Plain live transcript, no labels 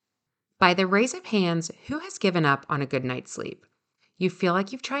By the raise of hands, who has given up on a good night's sleep? You feel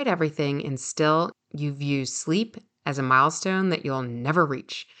like you've tried everything and still you view sleep as a milestone that you'll never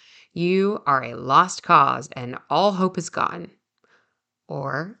reach. You are a lost cause and all hope is gone.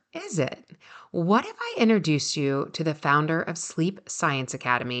 Or is it? What if I introduced you to the founder of Sleep Science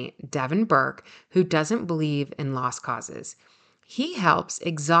Academy, Devin Burke, who doesn't believe in lost causes? He helps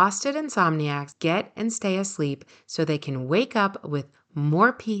exhausted insomniacs get and stay asleep so they can wake up with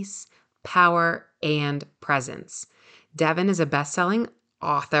more peace, power, and presence. Devin is a best-selling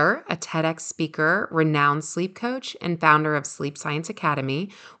author, a TEDx speaker, renowned sleep coach, and founder of Sleep Science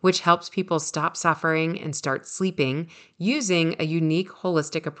Academy, which helps people stop suffering and start sleeping using a unique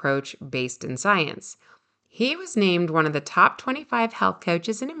holistic approach based in science. He was named one of the top 25 health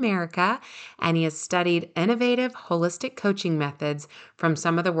coaches in America, and he has studied innovative holistic coaching methods from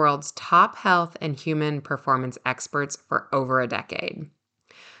some of the world's top health and human performance experts for over a decade.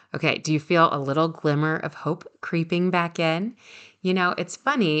 Okay, do you feel a little glimmer of hope creeping back in? It's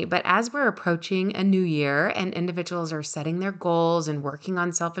funny, but as we're approaching a new year and individuals are setting their goals and working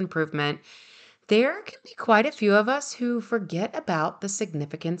on self improvement, there can be quite a few of us who forget about the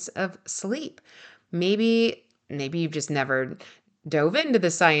significance of sleep. Maybe you've just never dove into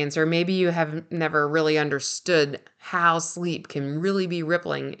the science, or maybe you have never really understood how sleep can really be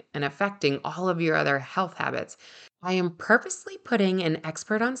rippling and affecting all of your other health habits. I am purposely putting an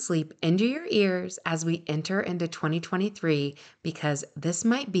expert on sleep into your ears as we enter into 2023 because this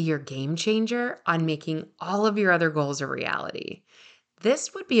might be your game changer on making all of your other goals a reality.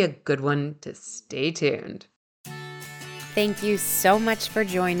 This would be a good one to stay tuned. Thank you so much for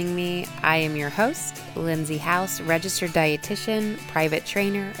joining me. I am your host, Lindsay House, registered dietitian, private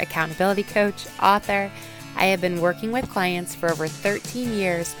trainer, accountability coach, author. I have been working with clients for over 13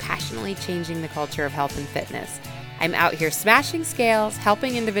 years, passionately changing the culture of health and fitness. I'm out here smashing scales,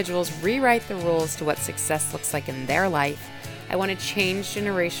 helping individuals rewrite the rules to what success looks like in their life. I want to change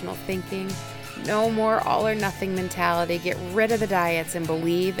generational thinking. No more all or nothing mentality. Get rid of the diets and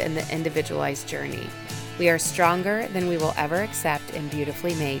believe in the individualized journey. We are stronger than we will ever accept and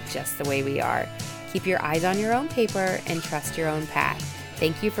beautifully made just the way we are. Keep your eyes on your own paper and trust your own path.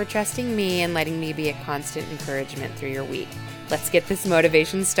 Thank you for trusting me and letting me be a constant encouragement through your week. Let's get this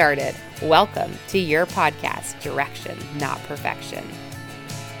motivation started. Welcome to your podcast, Direction, Not Perfection.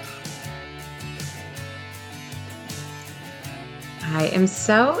 I am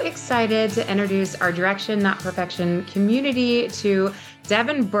so excited to introduce our Direction, Not Perfection community to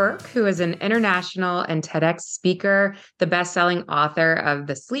Devin Burke, who is an international and TEDx speaker, the best-selling author of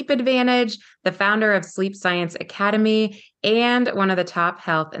The Sleep Advantage, the founder of Sleep Science Academy, and one of the top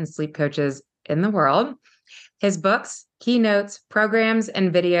health and sleep coaches in the world. His books, keynotes, programs,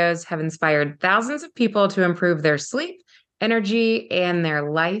 and videos have inspired thousands of people to improve their sleep, energy, and their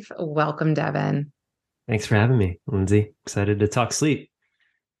life. Welcome, Devin. Thanks for having me, Lindsay. Excited to talk sleep.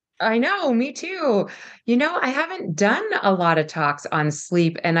 I know, me too. I haven't done a lot of talks on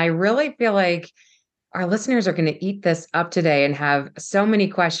sleep, and I really feel like our listeners are going to eat this up today and have so many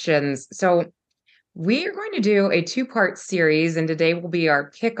questions. So we are going to do a two-part series, and today will be our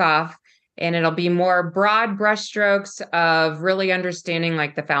kickoff, and it'll be more broad brushstrokes of really understanding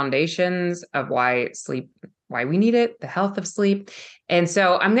like the foundations of why we need it, the health of sleep. And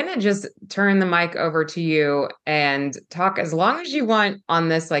so I'm going to just turn the mic over to you and talk as long as you want on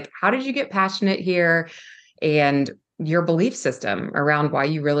this. Like, how did you get passionate here and your belief system around why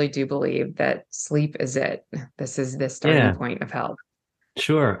you really do believe that sleep is it? This is the starting point of health.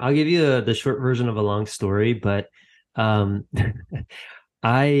 Sure. I'll give you the short version of a long story, but I,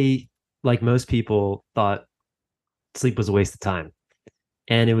 like most people, thought sleep was a waste of time.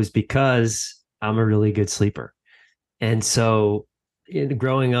 And it was because I'm a really good sleeper. And so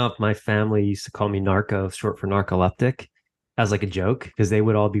growing up, my family used to call me narco, short for narcoleptic, as like a joke, because they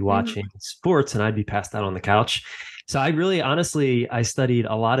would all be watching sports and I'd be passed out on the couch. So I really, honestly, I studied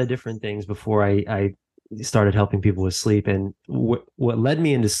a lot of different things before I started helping people with sleep. And what led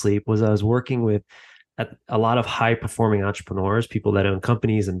me into sleep was I was working with a lot of high performing entrepreneurs, people that own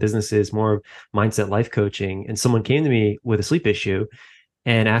companies and businesses, more of mindset life coaching. And someone came to me with a sleep issue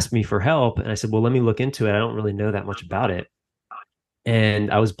and asked me for help. And I said, well, let me look into it. I don't really know that much about it.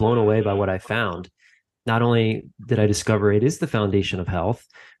 And I was blown away by what I found. Not only did I discover it is the foundation of health,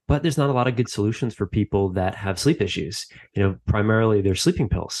 but there's not a lot of good solutions for people that have sleep issues. Primarily they're sleeping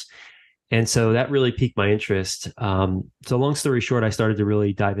pills. And so that really piqued my interest. So long story short, I started to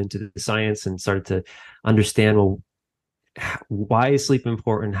really dive into the science and started to understand, well, why is sleep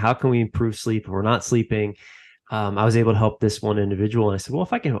important? How can we improve sleep if we're not sleeping? I was able to help this one individual. And I said, well,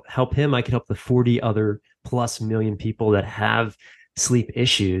 if I can help him, I can help the 40 other plus million people that have sleep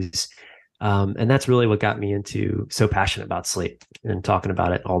issues. And that's really what got me into so passionate about sleep and talking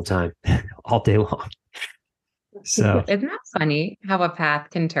about it all the time, all day long. So Isn't that funny how a path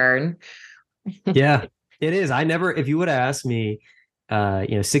can turn? yeah, it is. I never, if you would have asked me,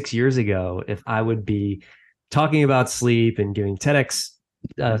 6 years ago, if I would be talking about sleep and giving TEDx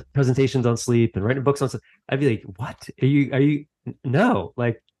presentations on sleep and writing books on sleep, I'd be like, what no,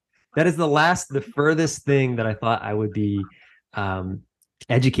 like that is the furthest thing that I thought I would be um,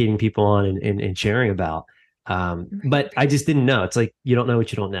 educating people on and sharing about. But I just didn't know. It's like, you don't know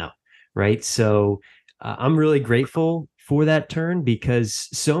what you don't know. Right. So I'm really grateful for that turn because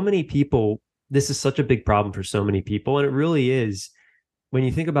so many people, this is such a big problem for so many people. And it really is when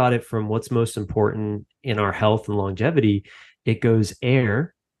you think about it from what's most important in our health and longevity, it goes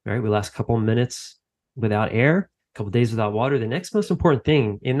air, right? We last a couple of minutes without air, a couple of days without water. The next most important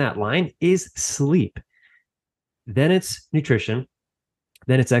thing in that line is sleep. Then it's nutrition,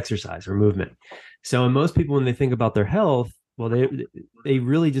 then it's exercise or movement. So, and most people, when they think about their health, well, they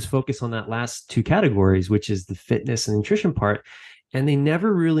really just focus on that last two categories, which is the fitness and nutrition part, and they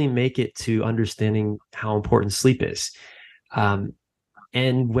never really make it to understanding how important sleep is. Um,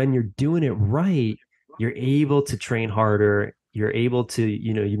 and when you're doing it right, you're able to train harder. You're able to,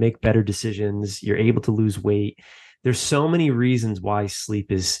 you make better decisions. You're able to lose weight. There's so many reasons why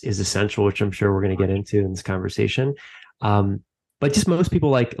sleep is essential, which I'm sure we're going to get into in this conversation. Um, but just most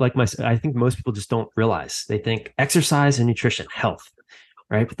people I think most people just don't realize. They think exercise and nutrition, health,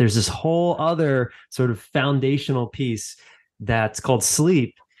 right? But there's this whole other sort of foundational piece that's called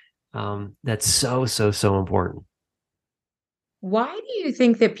sleep. That's so, so, so important. Why do you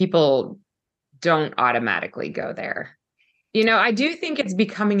think that people don't automatically go there? I do think it's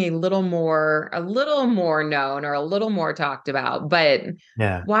becoming a little more known or a little more talked about, but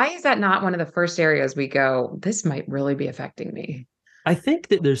Yeah. why is that not one of the first areas we go, this might really be affecting me? I think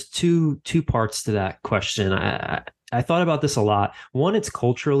that there's two parts to that question. I thought about this a lot. One, it's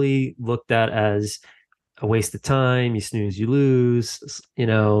culturally looked at as a waste of time. You snooze, you lose.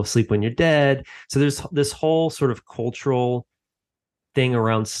 Sleep when you're dead. So there's this whole sort of cultural thing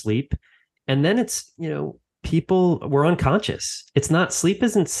around sleep, and then it's people were unconscious. It's not sleep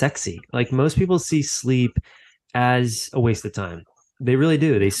isn't sexy. Like most people see sleep as a waste of time. They really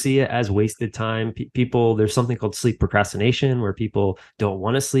do. They see it as wasted time. People, there's something called sleep procrastination where people don't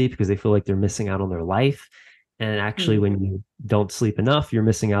want to sleep because they feel like they're missing out on their life. And actually, Hmm. when you don't sleep enough, you're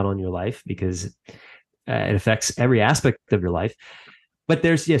missing out on your life because it affects every aspect of your life. But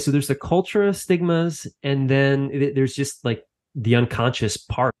so there's the culture of stigmas, and then there's just like the unconscious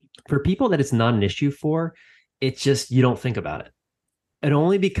part. For people that it's not an issue for, it's just you don't think about it. It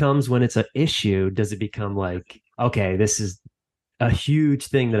only becomes when it's an issue does it become like, okay, this is a huge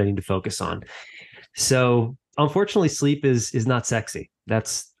thing that I need to focus on. So unfortunately, sleep is not sexy.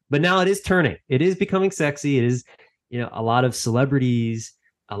 But now it is turning. It is becoming sexy. It is, a lot of celebrities,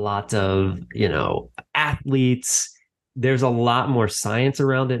 a lot of, athletes. There's a lot more science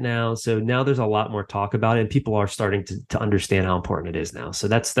around it now. So now there's a lot more talk about it, and people are starting to understand how important it is now. So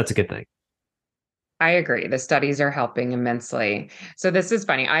that's a good thing. I agree. The studies are helping immensely. So this is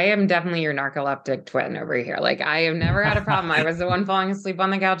funny. I am definitely your narcoleptic twin over here. Like I have never had a problem. I was the one falling asleep on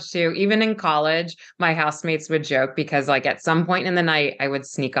the couch too. Even in college, my housemates would joke because like at some point in the night I would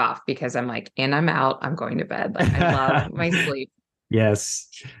sneak off because I'm like, and I'm out. I'm going to bed. Like I love my sleep. Yes.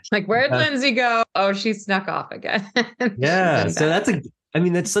 Like where'd Uh, Lindsay go? Oh, she snuck off again. She's Yeah. in So bed. I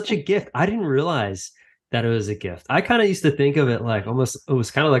mean, that's such a gift. I didn't realize that it was a gift. I kind of used to think of it like almost, it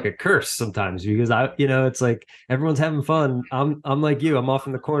was kind of like a curse sometimes because it's like everyone's having fun. I'm like you, I'm off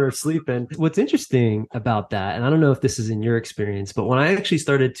in the corner sleeping. What's interesting about that, and I don't know if this is in your experience, but when I actually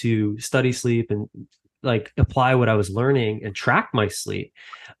started to study sleep and like apply what I was learning and track my sleep,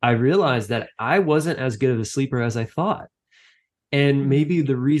 I realized that I wasn't as good of a sleeper as I thought. And maybe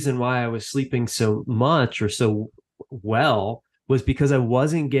the reason why I was sleeping so much or so well was because I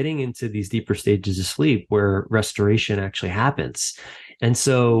wasn't getting into these deeper stages of sleep where restoration actually happens. And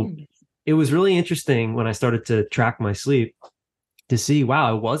so Mm. it was really interesting when I started to track my sleep to see, wow,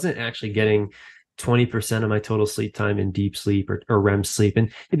 I wasn't actually getting 20% of my total sleep time in deep sleep or REM sleep.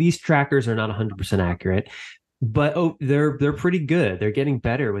 And these trackers are not 100% accurate, but they're pretty good. They're getting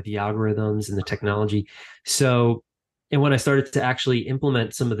better with the algorithms and the technology. So, and when I started to actually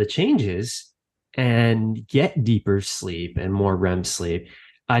implement some of the changes and get deeper sleep and more REM sleep,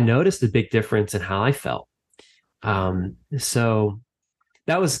 I noticed a big difference in how I felt. So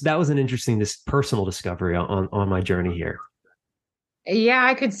that was an interesting this personal discovery on my journey here. Yeah,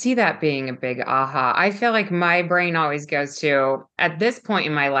 I could see that being a big aha. I feel like my brain always goes to, at this point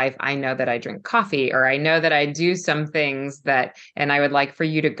in my life, I know that I drink coffee or I know that I do some things that, and I would like for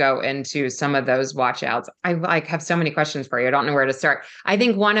you to go into some of those watch outs. I like have so many questions for you. I don't know where to start. I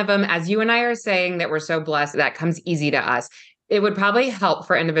think one of them, as you and I are saying that we're so blessed, that comes easy to us. It would probably help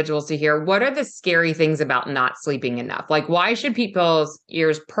for individuals to hear what are the scary things about not sleeping enough? Like, why should people's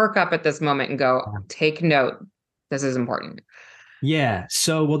ears perk up at this moment and go, take note? This is important. Yeah.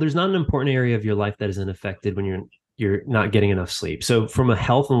 So, well, there's not an important area of your life that isn't affected when you're not getting enough sleep. So, from a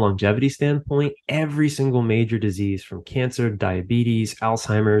health and longevity standpoint, every single major disease from cancer, diabetes,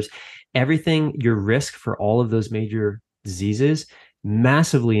 Alzheimer's, everything, your risk for all of those major diseases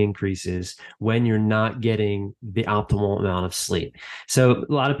massively increases when you're not getting the optimal amount of sleep. So,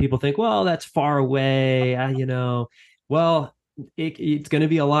 a lot of people think, well, that's far away, well, it's going to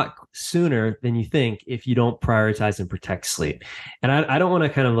be a lot sooner than you think if you don't prioritize and protect sleep. And I don't want to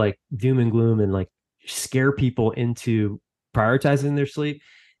kind of like doom and gloom and like scare people into prioritizing their sleep.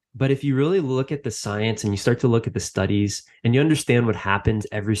 But if you really look at the science and you start to look at the studies and you understand what happens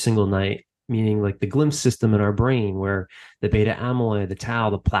every single night, meaning like the glimpse system in our brain where the beta amyloid, the tau,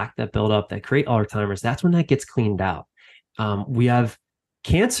 the plaque that build up that create Alzheimer's, that's when that gets cleaned out. We have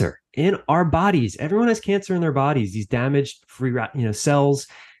cancer in our bodies. Everyone has cancer in their bodies, these damaged free cells.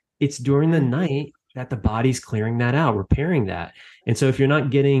 It's during the night that the body's clearing that out, repairing that. And so if you're not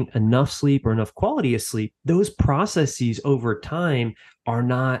getting enough sleep or enough quality of sleep, those processes over time are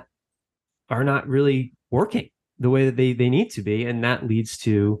not really working the way that they need to be. And that leads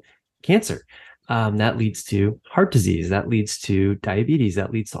to cancer. That leads to heart disease. That leads to diabetes.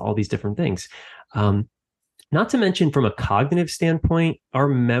 That leads to all these different things. Not to mention from a cognitive standpoint, our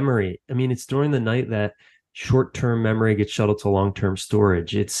memory. I mean, it's during the night that short-term memory gets shuttled to long-term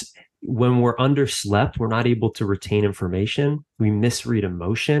storage. It's when we're underslept, we're not able to retain information. We misread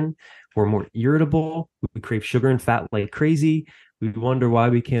emotion. We're more irritable. We crave sugar and fat like crazy. We wonder why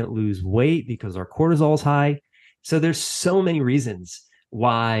we can't lose weight because our cortisol is high. So there's so many reasons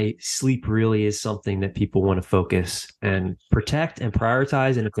why sleep really is something that people want to focus and protect and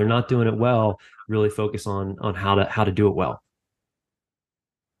prioritize. And if they're not doing it well, really focus on how to do it well.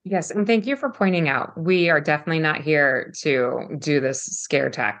 Yes, and thank you for pointing out. We are definitely not here to do this scare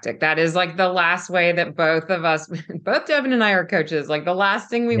tactic. That is like the last way that both of us, both Devin and I are coaches. Like the last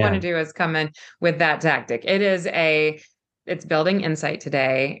thing we want to Yeah. do is come in with that tactic. It's building insight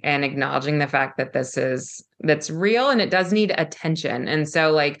today and acknowledging the fact that that's real and it does need attention. And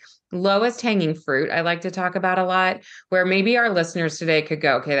so like lowest hanging fruit, I like to talk about a lot, where maybe our listeners today could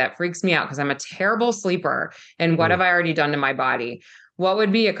go, okay, that freaks me out because I'm a terrible sleeper. And what have Mm. I already done to my body? What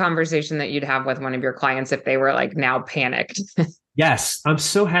would be a conversation that you'd have with one of your clients if they were like now panicked? Yes, I'm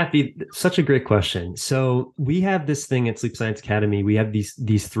so happy. Such a great question. So we have this thing at Sleep Science Academy. We have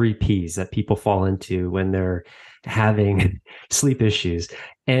these three P's that people fall into when they're having sleep issues.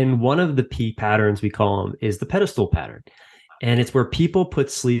 And one of the P patterns we call them is the pedestal pattern. And it's where people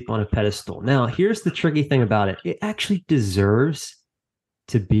put sleep on a pedestal. Now, here's the tricky thing about it. It actually deserves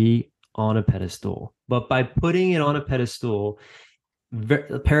to be on a pedestal. But by putting it on a pedestal,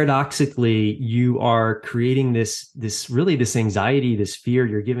 paradoxically, you are creating this anxiety, this fear.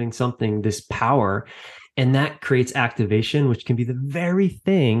 You're giving something this power, and that creates activation, which can be the very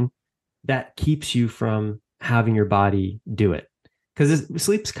thing that keeps you from having your body do it. Because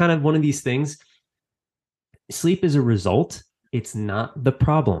sleep's kind of one of these things. Sleep is a result, it's not the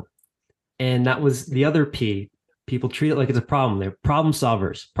problem. And that was the other P. People treat it like it's a problem. They're problem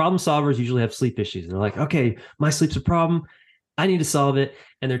solvers. Problem solvers usually have sleep issues. They're like, okay, my sleep's a problem, I need to solve it.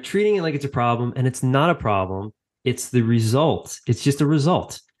 And they're treating it like it's a problem, and it's not a problem. It's the result. It's just a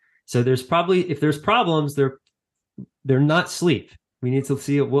result. So there's probably, if there's problems, they're not sleep. We need to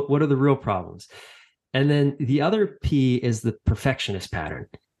see what are the real problems. And then the other P is the perfectionist pattern.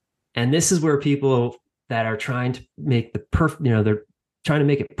 And this is where people that are trying to make the perfect, they're trying to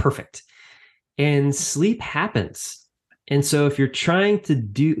make it perfect. And sleep happens. And so if you're trying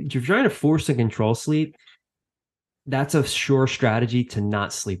to force and control sleep, that's a sure strategy to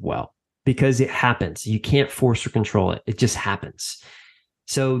not sleep well because it happens. You can't force or control it. It just happens.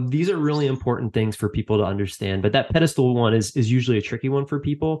 So these are really important things for people to understand. But that pedestal one is usually a tricky one for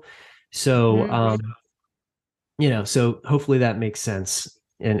people. So so hopefully that makes sense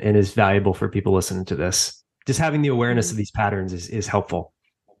and is valuable for people listening to this. Just having the awareness of these patterns is helpful.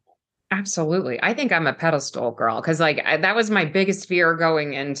 Absolutely. I think I'm a pedestal girl because that was my biggest fear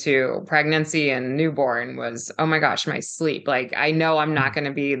going into pregnancy and newborn was, oh my gosh, my sleep. Like I know I'm not going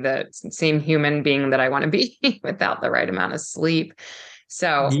to be the same human being that I want to be without the right amount of sleep.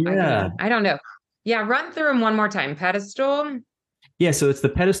 So Yeah. I don't know. Yeah, run through them one more time. Pedestal. Yeah, so it's the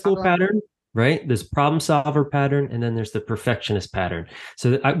pedestal pattern, right? There's problem solver pattern, and then there's the perfectionist pattern.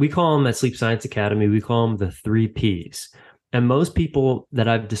 So we call them at Sleep Science Academy, we call them the three Ps. And most people that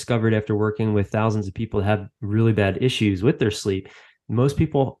I've discovered after working with thousands of people that have really bad issues with their sleep, most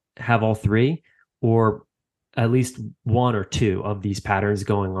people have all three or at least one or two of these patterns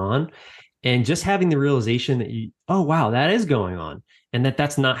going on. And just having the realization that oh, wow, that is going on and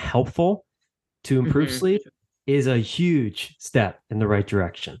that's not helpful to improve sleep is a huge step in the right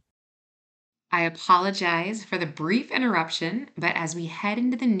direction. I apologize for the brief interruption, but as we head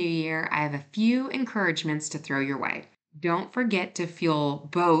into the new year, I have a few encouragements to throw your way. Don't forget to fuel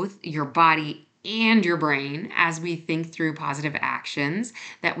both your body and your brain as we think through positive actions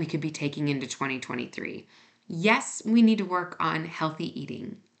that we could be taking into 2023. Yes, we need to work on healthy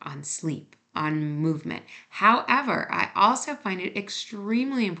eating, on sleep, on movement. However, I also find it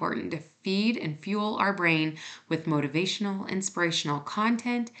extremely important to feed and fuel our brain with motivational, inspirational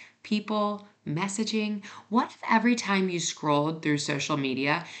content, people, messaging. What if every time you scrolled through social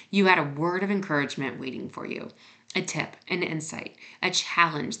media, you had a word of encouragement waiting for you? A tip, an insight, a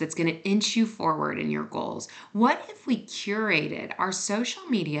challenge that's going to inch you forward in your goals. What if we curated our social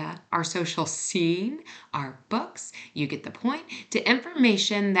media, our social scene, our books, you get the point, to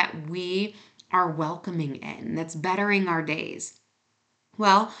information that we are welcoming in, that's bettering our days?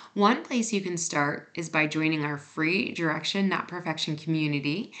 Well, one place you can start is by joining our free Direction Not Perfection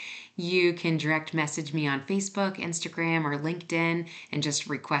community. You can direct message me on Facebook, Instagram, or LinkedIn and just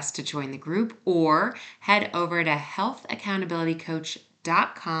request to join the group, or head over to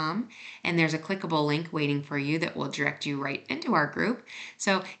healthaccountabilitycoach.com and there's a clickable link waiting for you that will direct you right into our group.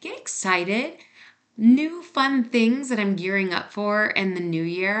 So get excited. New fun things that I'm gearing up for in the new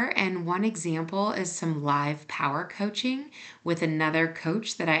year. And one example is some live power coaching with another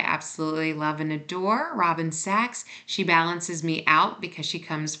coach that I absolutely love and adore, Robin Sachs. She balances me out because she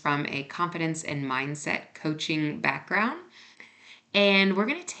comes from a confidence and mindset coaching background. And we're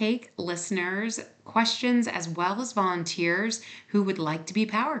going to take listeners' questions as well as volunteers who would like to be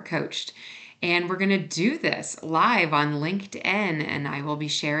power coached. And we're going to do this live on LinkedIn, and I will be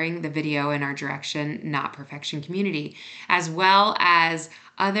sharing the video in our Direction Not Perfection community, as well as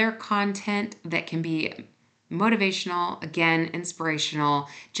other content that can be motivational, again, inspirational,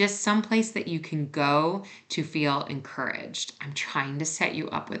 just someplace that you can go to feel encouraged. I'm trying to set you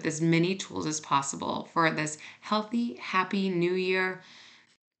up with as many tools as possible for this healthy, happy new year.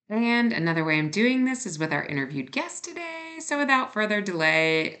 And another way I'm doing this is with our interviewed guest today. So without further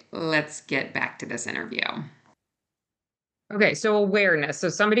delay, let's get back to this interview. Okay, so awareness. So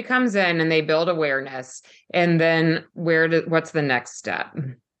somebody comes in and they build awareness, and then what's the next step?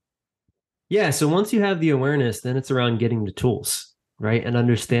 Yeah. So once you have the awareness, then it's around getting the tools, right? And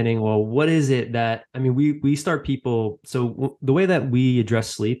understanding, well, what is it that, I mean, we start people. So the way that we address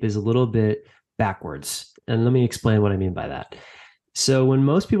sleep is a little bit backwards. And let me explain what I mean by that. So when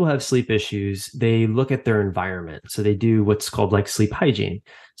most people have sleep issues, they look at their environment. So they do what's called like sleep hygiene.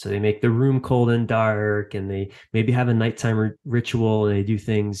 So they make the room cold and dark, and they maybe have a nighttime ritual, and they do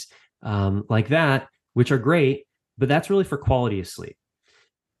things like that, which are great, but that's really for quality of sleep.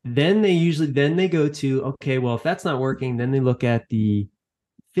 Then they go to, okay, well, if that's not working, then they look at the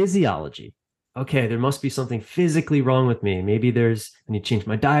physiology. Okay, there must be something physically wrong with me. Maybe I need to change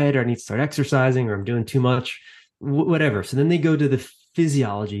my diet, or I need to start exercising, or I'm doing too much, whatever. So then they go to the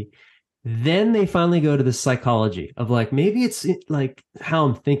physiology. Then they finally go to the psychology of like, maybe it's like how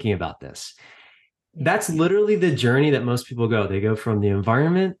I'm thinking about this. That's literally the journey that most people go. They go from the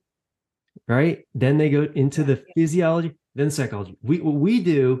environment, right? Then they go into the physiology, then psychology. What we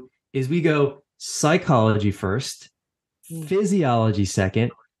do is we go psychology first, physiology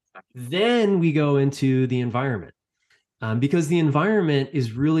second, then we go into the environment. Because the environment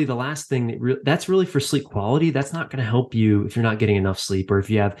is really the last thing that's really for sleep quality. That's not going to help you if you're not getting enough sleep, or if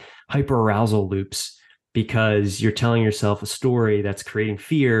you have hyperarousal loops because you're telling yourself a story that's creating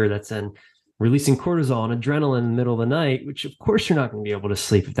fear, that's then releasing cortisol and adrenaline in the middle of the night, which of course you're not going to be able to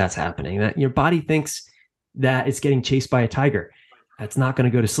sleep if that's happening. That your body thinks that it's getting chased by a tiger. That's not going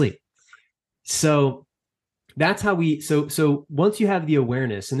to go to sleep. So that's how so once you have the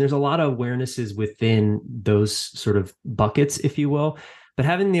awareness, and there's a lot of awarenesses within those sort of buckets, if you will, but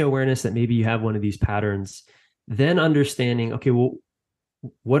having the awareness that maybe you have one of these patterns, then understanding, okay, well,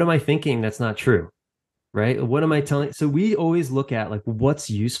 what am I thinking that's not true? Right? What am I telling? So we always look at like what's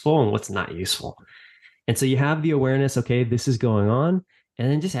useful and what's not useful. And so you have the awareness, okay, this is going on.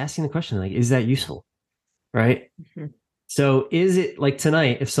 And then just asking the question, like, is that useful? Right? Mm-hmm. So is it like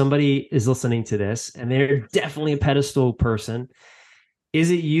tonight, if somebody is listening to this and they're definitely a pedestal person, Is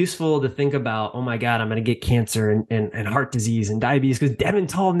it useful to think about, oh my God, I'm going to get cancer and heart disease and diabetes because Devin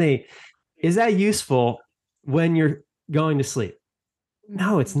told me? Is that useful when you're going to sleep?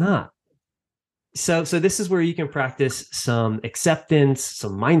 No, it's not. So this is where you can practice some acceptance,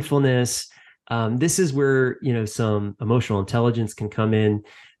 some mindfulness. This is where some emotional intelligence can come in.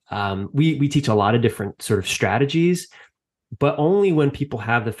 We teach a lot of different sort of strategies, but only when people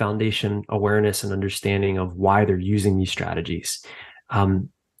have the foundation awareness and understanding of why they're using these strategies. Um,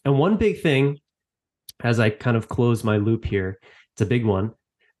 and one big thing, as I kind of close my loop here, it's a big one,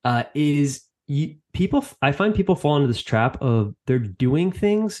 is people. I find people fall into this trap of they're doing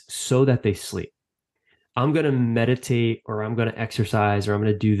things so that they sleep. I'm going to meditate or I'm going to exercise or I'm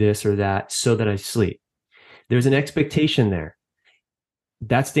going to do this or that so that I sleep. There's an expectation there.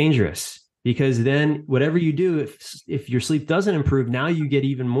 That's dangerous because then whatever you do, if your sleep doesn't improve, now you get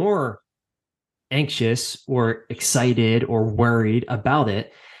even more anxious or excited or worried about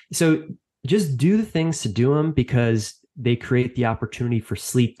it. So just do the things to do them because they create the opportunity for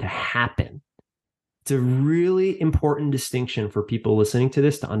sleep to happen. It's a really important distinction for people listening to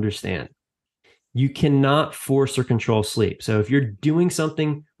this to understand. You cannot force or control sleep. So if you're doing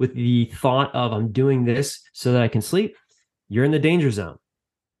something with the thought of, I'm doing this so that I can sleep, you're in the danger zone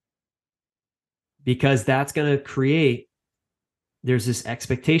because that's going to create, there's this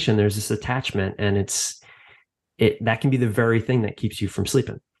expectation, there's this attachment, and that can be the very thing that keeps you from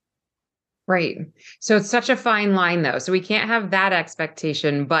sleeping. Right. So it's such a fine line, though. So we can't have that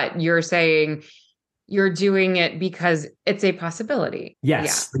expectation, but you're saying you're doing it because it's a possibility.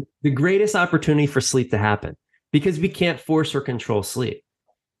 Yes. Yeah. The greatest opportunity for sleep to happen because we can't force or control sleep.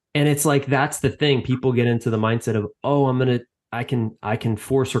 And it's like, that's the thing. People get into the mindset of, oh, I can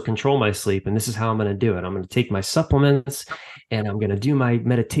force or control my sleep. And this is how I'm going to do it. I'm going to take my supplements and I'm going to do my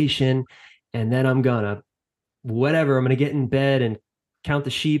meditation. And then I'm going to, whatever, I'm going to get in bed and count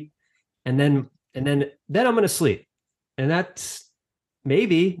the sheep. And then I'm going to sleep. And that's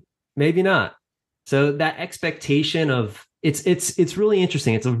maybe not. So that expectation of it's really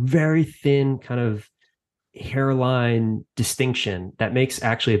interesting. It's a very thin kind of hairline distinction that makes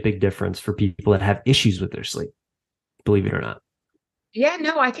actually a big difference for people that have issues with their sleep, believe it or not. Yeah,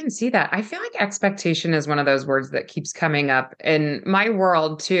 no, I can see that. I feel like expectation is one of those words that keeps coming up in my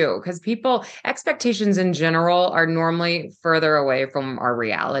world too, because expectations in general are normally further away from our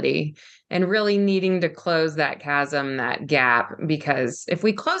reality and really needing to close that chasm, that gap, because if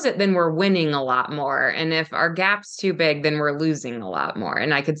we close it, then we're winning a lot more. And if our gap's too big, then we're losing a lot more.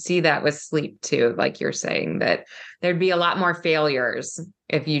 And I could see that with sleep too, like you're saying, that there'd be a lot more failures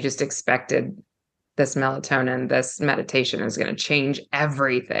if you just expected this melatonin, this meditation is going to change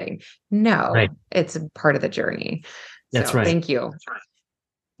everything. No, right. It's a part of the journey. That's right. Thank you.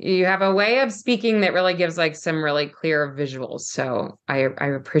 You have a way of speaking that really gives like some really clear visuals. So I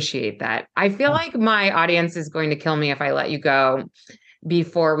appreciate that. I feel like my audience is going to kill me if I let you go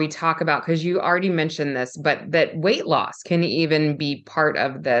before we talk about, because you already mentioned this, but that weight loss can even be part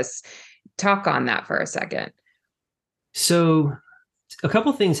of this. Talk on that for a second. So a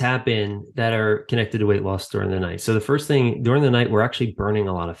couple of things happen that are connected to weight loss during the night. So the first thing, during the night, we're actually burning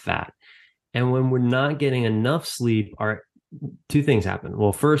a lot of fat. And when we're not getting enough sleep, two things happen.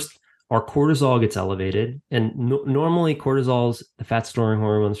 Well, first, our cortisol gets elevated. And normally cortisol's the fat storing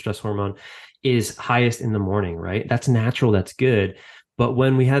hormone, stress hormone, is highest in the morning, right? That's natural, that's good. But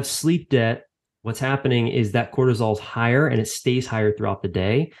when we have sleep debt, what's happening is that cortisol is higher and it stays higher throughout the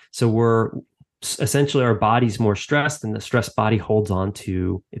day. So essentially our body's more stressed, and the stressed body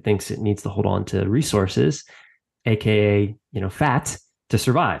it thinks it needs to hold on to resources, aka fat, to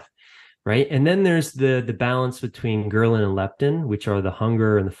survive, right? And then there's the balance between ghrelin and leptin, which are the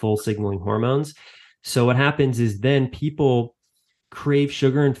hunger and the full signaling hormones. So what happens is then people crave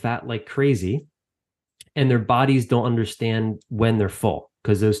sugar and fat like crazy, and their bodies don't understand when they're full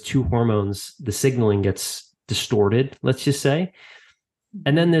because those two hormones, the signaling gets distorted, let's just say.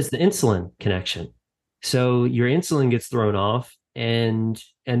 And then there's the insulin connection. So your insulin gets thrown off, and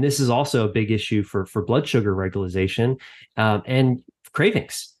this is also a big issue for blood sugar regulation and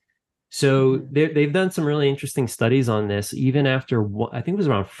cravings. So they've done some really interesting studies on this. Even after I think it was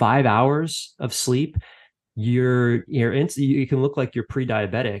around 5 hours of sleep, you can look like you're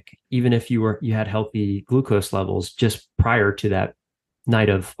pre-diabetic, even if you had healthy glucose levels just prior to that night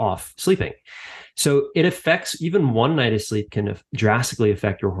of off sleeping. So it affects, even one night of sleep can drastically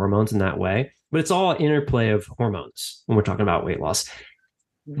affect your hormones in that way, but it's all interplay of hormones when we're talking about weight loss.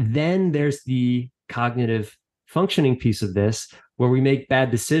 Then there's the cognitive functioning piece of this, where we make bad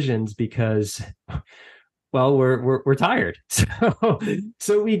decisions because, well, we're tired.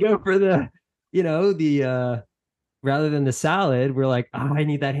 So we go for the rather than the salad, we're like, oh, I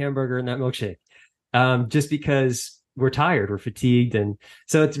need that hamburger and that milkshake. Just because we're tired, we're fatigued. And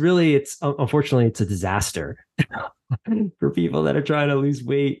so it's unfortunately, it's a disaster for people that are trying to lose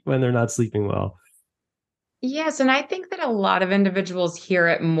weight when they're not sleeping well. Yes, and I think that a lot of individuals hear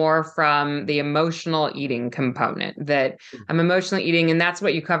it more from the emotional eating component that I'm emotionally eating. And that's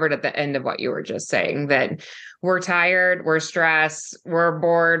what you covered at the end of what you were just saying, that we're tired, we're stressed, we're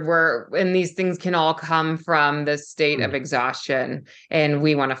bored, and these things can all come from the state of exhaustion. And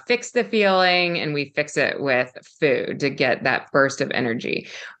we want to fix the feeling and we fix it with food to get that burst of energy.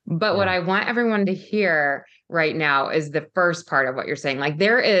 But what Yeah. I want everyone to hear right now is the first part of what you're saying. Like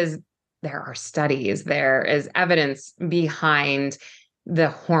there are studies, there is evidence behind the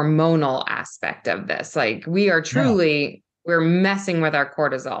hormonal aspect of this. Like Yeah. we're messing with our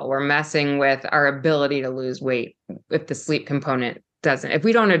cortisol. We're messing with our ability to lose weight if the sleep component doesn't, if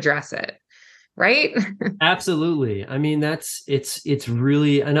we don't address it, right? Absolutely. I mean, it's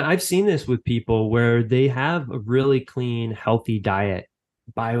really, and I've seen this with people where they have a really clean, healthy diet,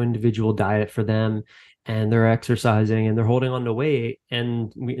 bio-individual diet for them, and they're exercising and they're holding on to weight.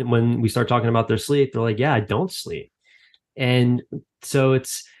 And when we start talking about their sleep, they're like, yeah, I don't sleep. And so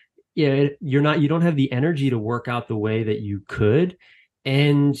yeah, you don't have the energy to work out the way that you could.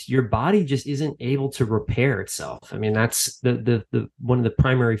 And your body just isn't able to repair itself. I mean, that's the one of the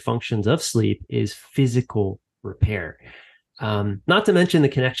primary functions of sleep is physical repair. Not to mention the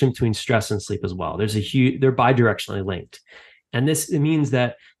connection between stress and sleep as well. They're bidirectionally linked. And it means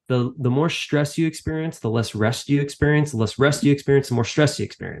that the more stress you experience, the less rest you experience, the less rest you experience, the more stress you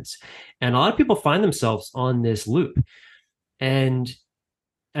experience. And a lot of people find themselves on this loop. And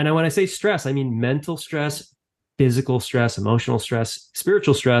when I say stress, I mean mental stress, physical stress, emotional stress,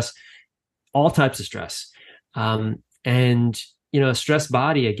 spiritual stress, all types of stress. And a stressed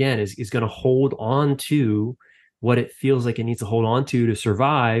body again is going to hold on to what it feels like it needs to hold on to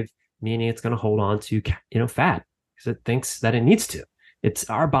survive, meaning it's going to hold on to fat because it thinks that it needs to. It's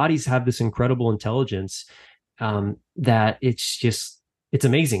our bodies have this incredible intelligence that it's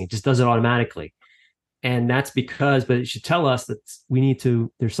amazing. It just does it automatically. And that's but it should tell us that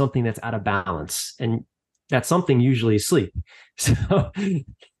there's something that's out of balance. And that something usually is sleep. So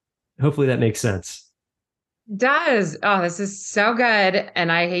hopefully that makes sense. Does. Oh, this is so good.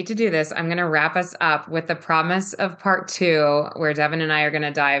 And I hate to do this. I'm going to wrap us up with the promise of part two, where Devin and I are going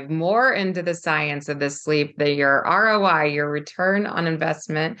to dive more into the science of this sleep, your ROI, your return on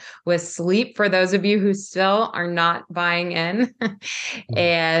investment with sleep for those of you who still are not buying in.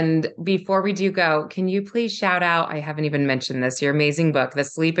 And before we do go, can you please shout out, I haven't even mentioned this, your amazing book, The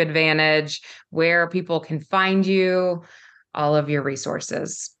Sleep Advantage, where people can find you, all of your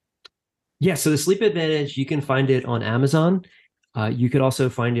resources. Yeah, so the Sleep Advantage, you can find it on Amazon. You could also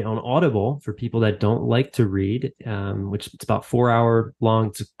find it on Audible for people that don't like to read, which it's about 4 hour long.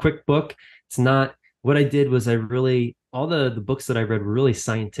 It's a quick book. It's not what I did was all the books that I read were really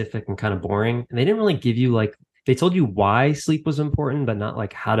scientific and kind of boring. And they didn't really give you they told you why sleep was important, but not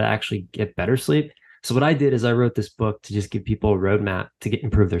like how to actually get better sleep. So what I did is I wrote this book to just give people a roadmap to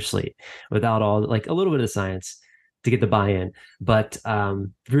improve their sleep without all a little bit of science to get the buy-in, but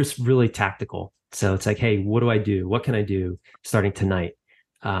just really tactical. So it's like, hey, what do I do? What can I do starting tonight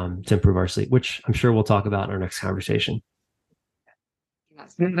to improve our sleep, which I'm sure we'll talk about in our next conversation.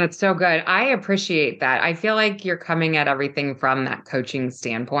 Yes, no, that's so good. I appreciate that. I feel like you're coming at everything from that coaching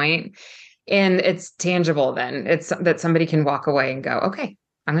standpoint, and it's tangible then. It's that somebody can walk away and go, okay,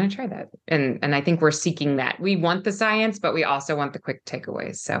 I'm going to try that. And I think we're seeking that. We want the science, but we also want the quick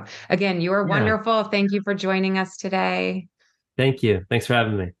takeaways. So again, you are Yeah. wonderful. Thank you for joining us today. Thank you. Thanks for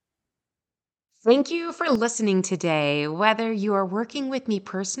having me. Thank you for listening today. Whether you are working with me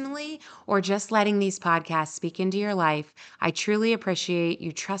personally or just letting these podcasts speak into your life, I truly appreciate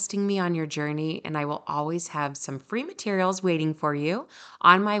you trusting me on your journey, and I will always have some free materials waiting for you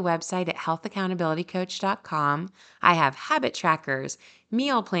on my website at healthaccountabilitycoach.com. I have habit trackers,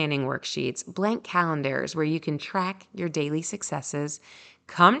 meal planning worksheets, blank calendars where you can track your daily successes.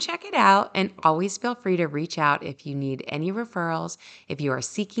 Come check it out, and always feel free to reach out if you need any referrals, if you are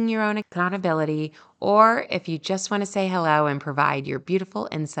seeking your own accountability, or if you just want to say hello and provide your beautiful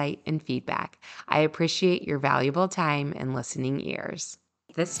insight and feedback. I appreciate your valuable time and listening ears.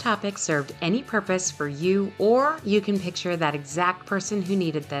 If this topic served any purpose for you, or you can picture that exact person who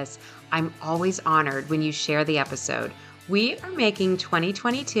needed this, I'm always honored when you share the episode. We are making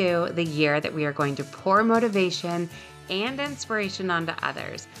 2022 the year that we are going to pour motivation and inspiration onto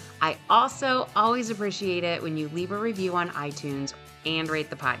others. I also always appreciate it when you leave a review on iTunes and rate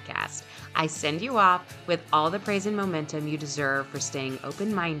the podcast. I send you off with all the praise and momentum you deserve for staying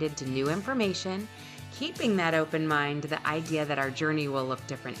open-minded to new information, Keeping that open mind to the idea that our journey will look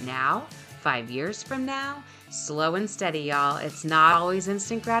different now, 5 years from now, slow and steady, y'all. It's not always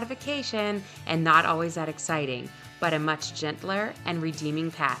instant gratification and not always that exciting, but a much gentler and redeeming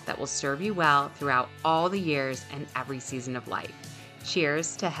path that will serve you well throughout all the years and every season of life.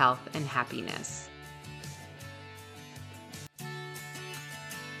 Cheers to health and happiness.